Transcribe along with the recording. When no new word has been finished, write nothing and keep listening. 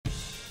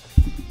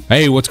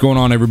Hey, what's going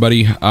on,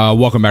 everybody?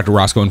 Welcome back to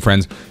Roscoe and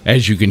Friends.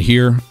 As you can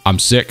hear, I'm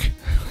sick,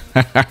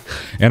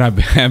 and I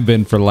have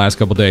been for the last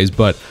couple days,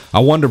 but I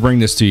wanted to bring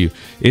this to you.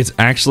 It's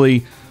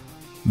actually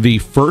the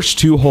first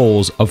two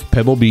holes of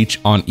Pebble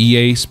Beach on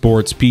EA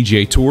Sports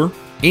PGA Tour,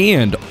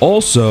 and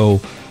also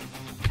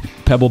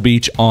Pebble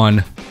Beach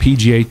on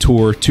PGA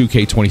Tour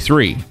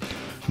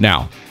 2K23.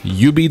 Now,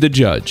 you be the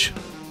judge.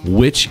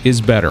 Which is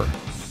better?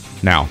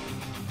 Now,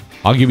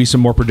 I'll give you some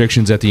more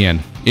predictions at the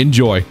end.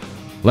 Enjoy.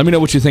 Let me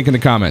know what you think in the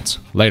comments.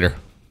 Later.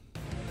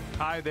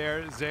 Hi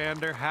there,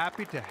 Xander.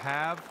 Happy to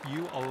have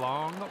you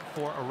along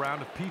for a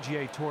round of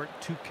PGA Tour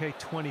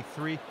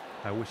 2K23.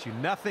 I wish you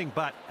nothing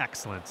but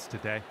excellence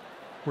today.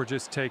 We're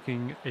just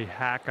taking a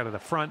hack out of the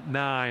front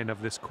nine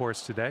of this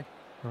course today.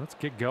 Well, let's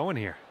get going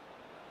here.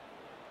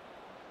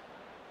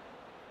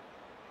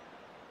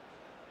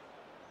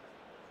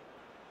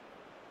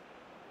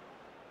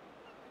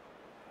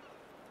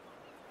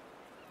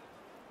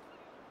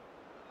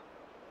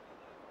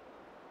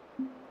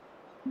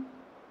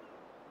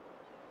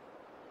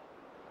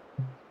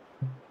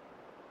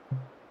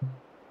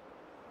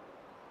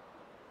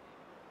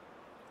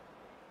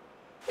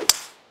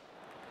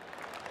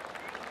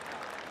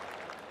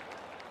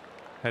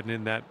 Heading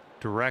in that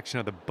direction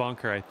of the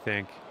bunker, I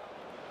think.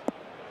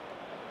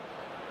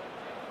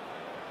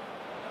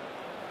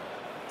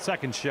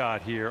 Second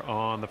shot here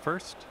on the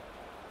first.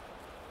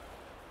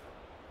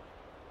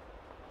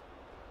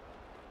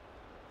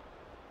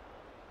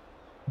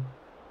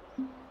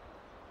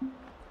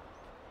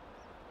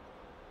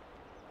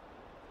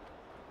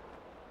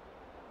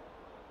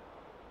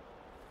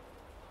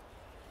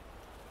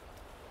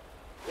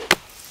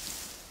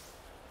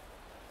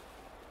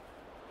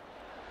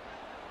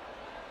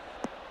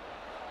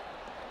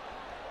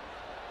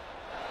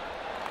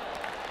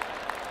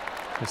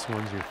 This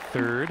one's your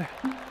third.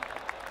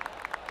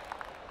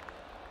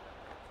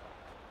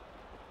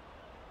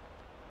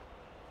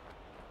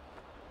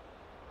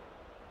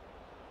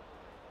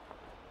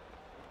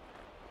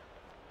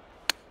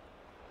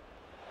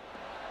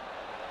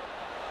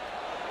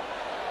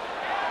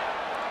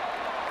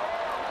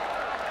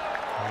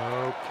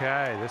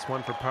 Okay, this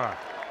one for par.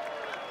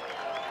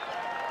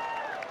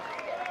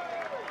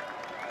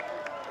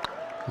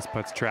 This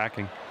putt's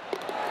tracking.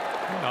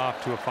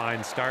 Off to a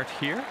fine start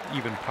here.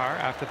 Even par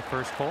after the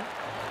first hole.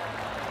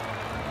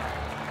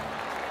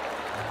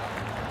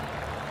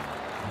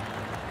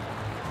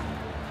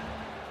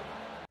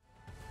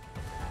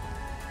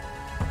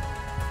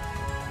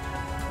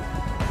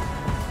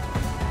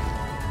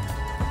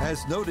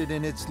 As noted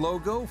in its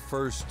logo,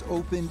 first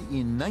opened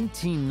in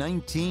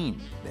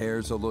 1919.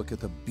 There's a look at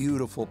the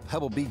beautiful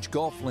Pebble Beach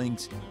golf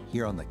links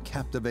here on the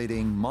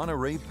captivating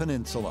Monterey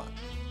Peninsula.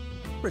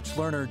 Rich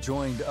Lerner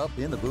joined up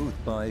in the booth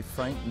by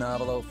Frank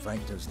Navalo.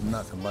 Frank, there's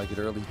nothing like it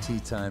early tee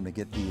time to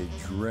get the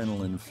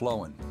adrenaline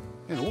flowing.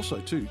 And also,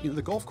 too,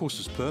 the golf course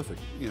is perfect.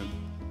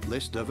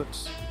 Less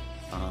divots.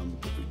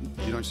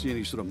 You don't see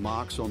any sort of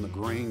marks on the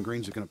green.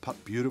 Greens are going to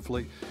putt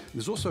beautifully.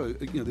 There's also,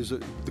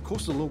 the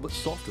course is a little bit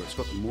softer. It's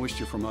got the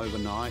moisture from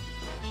overnight.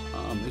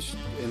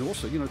 And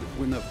also,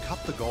 when they've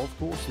cut the golf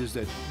course, there's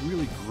that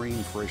really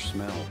green, fresh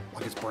smell,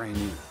 like it's brand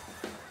new.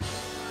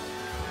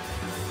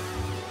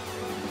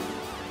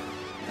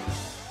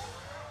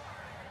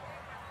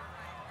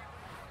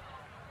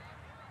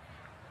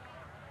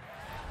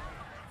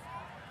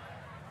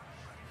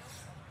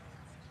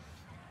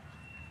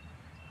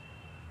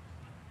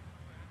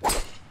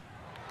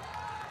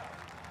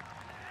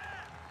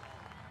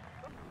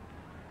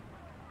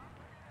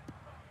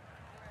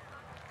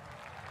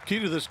 Key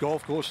to this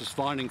golf course is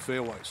finding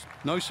fairways.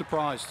 No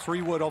surprise,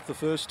 3-wood off the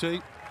first tee.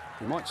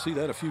 You might see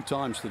that a few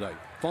times today.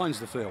 Finds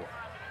the fairway.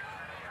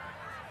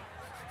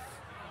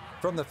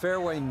 From the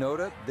fairway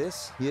NOTI,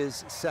 this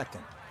is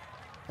second.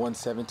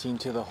 117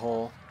 to the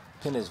hole.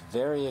 Pin is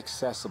very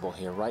accessible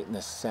here, right in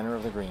the center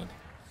of the green.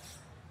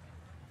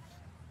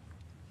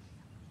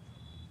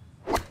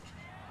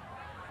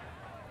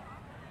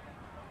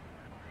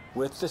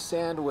 With the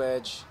sand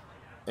wedge,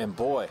 and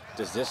boy,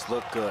 does this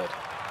look good.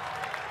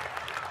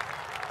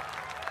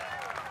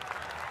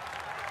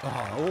 Oh,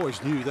 I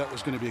always knew that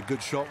was going to be a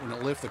good shot when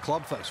it left the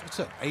club face. What's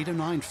that, 8 or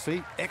 9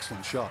 feet?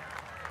 Excellent shot.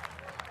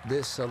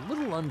 This a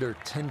little under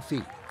 10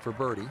 feet for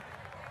birdie.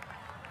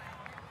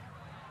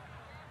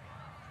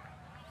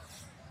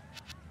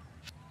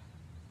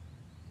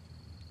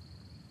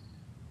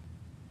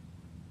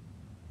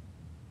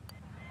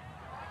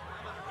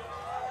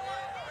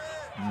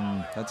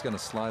 That's going to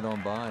slide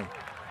on by.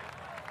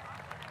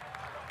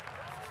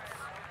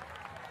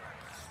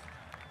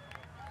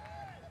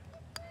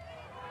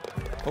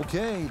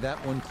 Okay,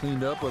 that one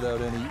cleaned up without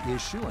any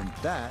issue, and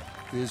that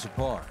is a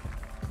par.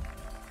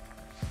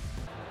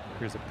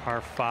 Here's a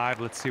par 5.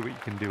 Let's see what you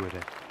can do with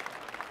it.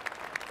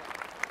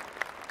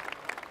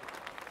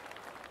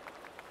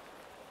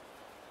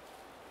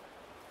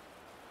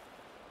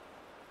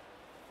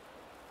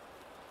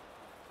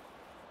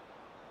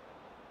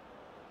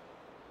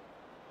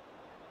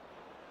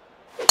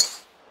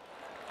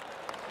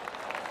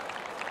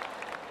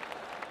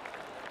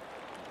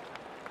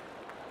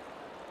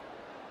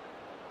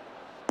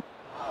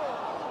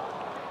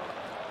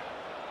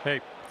 Hey,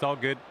 it's all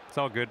good. It's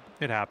all good.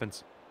 It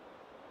happens.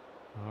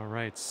 All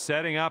right,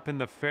 setting up in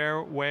the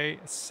fairway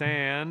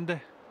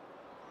sand.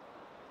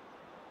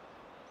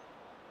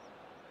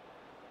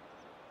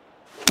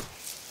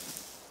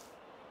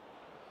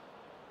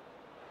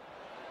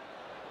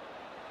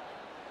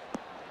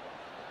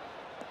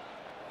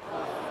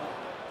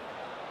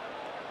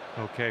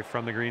 Okay,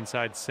 from the green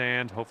side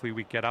sand. Hopefully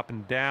we get up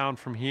and down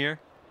from here.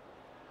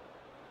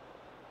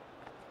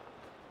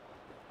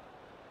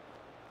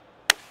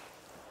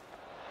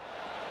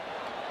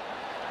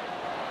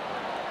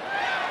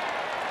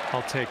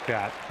 I'll take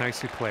that.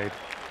 Nicely played.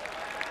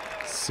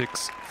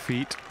 6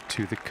 feet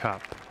to the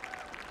cup.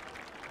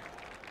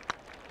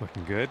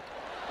 Looking good.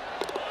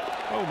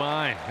 Oh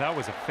my, that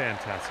was a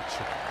fantastic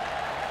shot.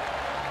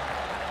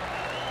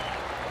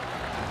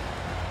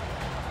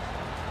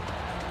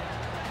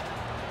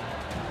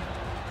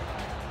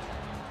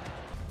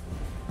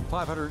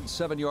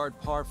 .507-yard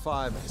par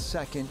 5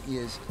 second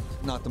is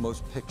not the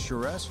most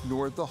picturesque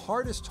nor the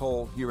hardest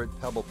hole here at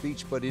Pebble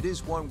Beach, but it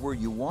is one where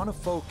you want to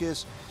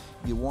focus.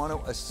 You want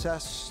to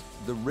assess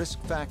the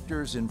risk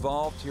factors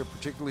involved here,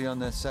 particularly on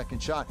that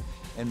second shot.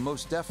 And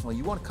most definitely,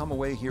 you want to come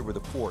away here with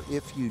a 4.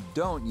 If you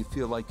don't, you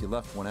feel like you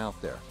left one out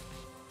there.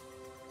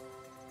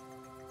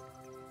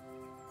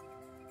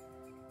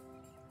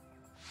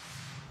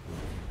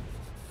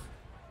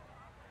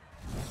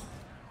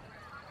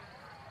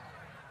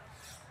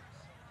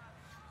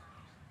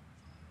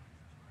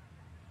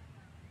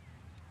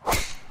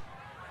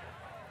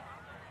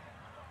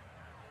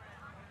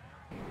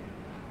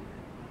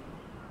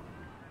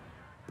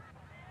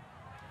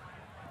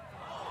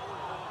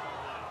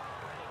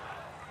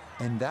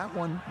 And that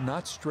one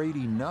not straight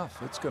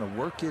enough. It's going to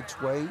work its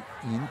way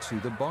into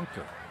the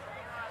bunker.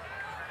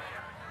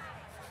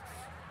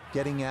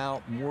 Getting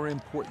out more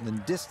important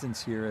than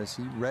distance here as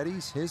he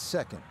readies his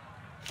second.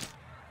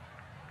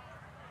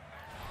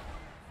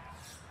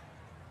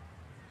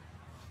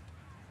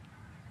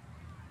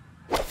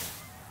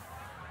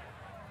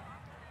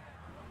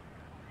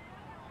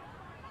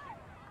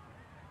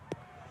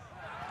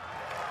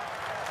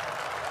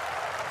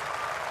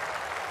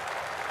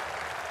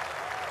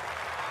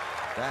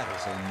 That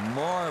is a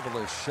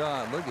marvelous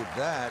shot. Look at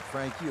that,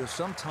 Frank. You know,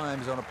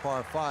 sometimes on a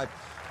par 5,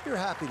 you're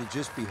happy to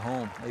just be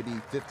home, maybe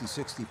 50,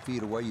 60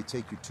 feet away. You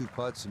take your 2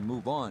 putts and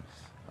move on.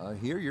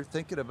 Here, you're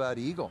thinking about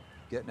eagle,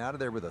 getting out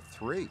of there with a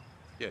 3.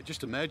 Yeah,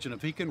 just imagine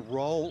if he can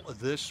roll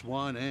this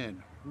one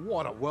in.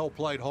 What a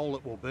well-played hole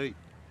it will be.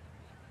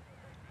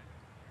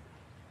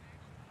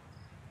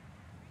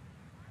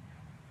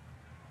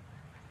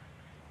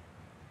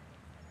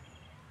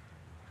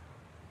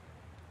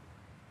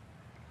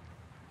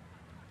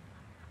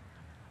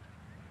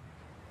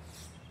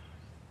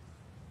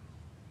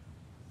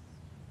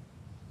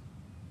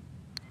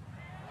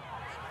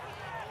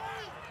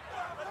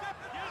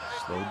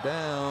 Slow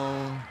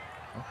down.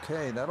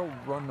 Okay, that'll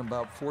run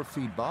about 4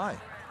 feet by.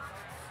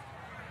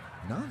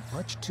 Not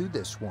much to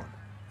this one.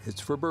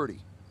 It's for birdie.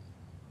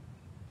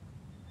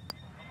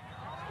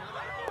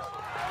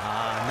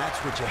 And that's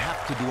what you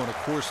have to do on a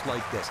course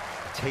like this.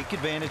 Take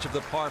advantage of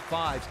the par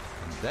 5s,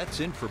 and that's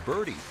in for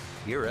birdie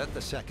here at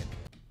the second.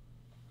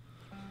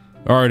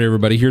 All right,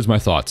 everybody, here's my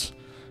thoughts.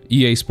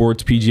 EA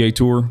Sports PGA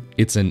Tour,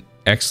 it's an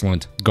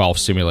excellent golf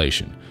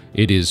simulation.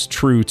 It is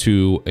true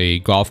to a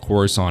golf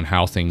course on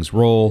how things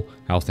roll,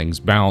 how things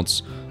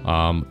bounce.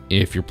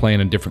 If you're playing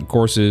in different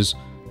courses,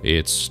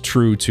 it's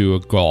true to a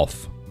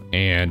golf,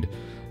 and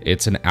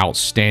it's an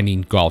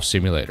outstanding golf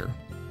simulator.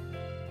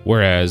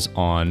 Whereas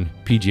on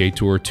PGA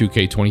Tour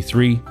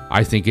 2K23,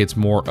 I think it's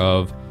more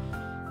of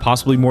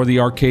possibly more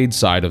the arcade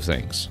side of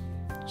things.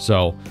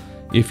 So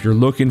if you're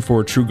looking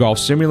for a true golf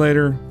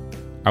simulator,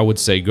 I would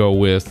say go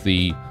with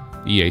the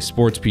EA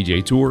Sports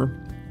PGA Tour.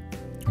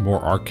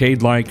 More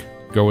arcade-like,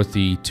 go with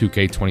the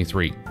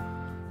 2K23.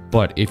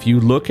 But if you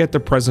look at the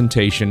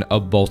presentation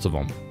of both of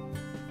them,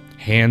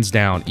 hands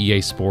down,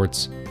 EA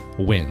Sports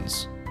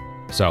wins.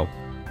 So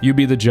you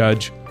be the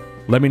judge.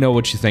 Let me know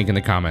what you think in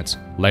the comments.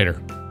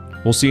 Later.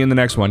 We'll see you in the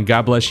next one.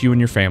 God bless you and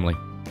your family.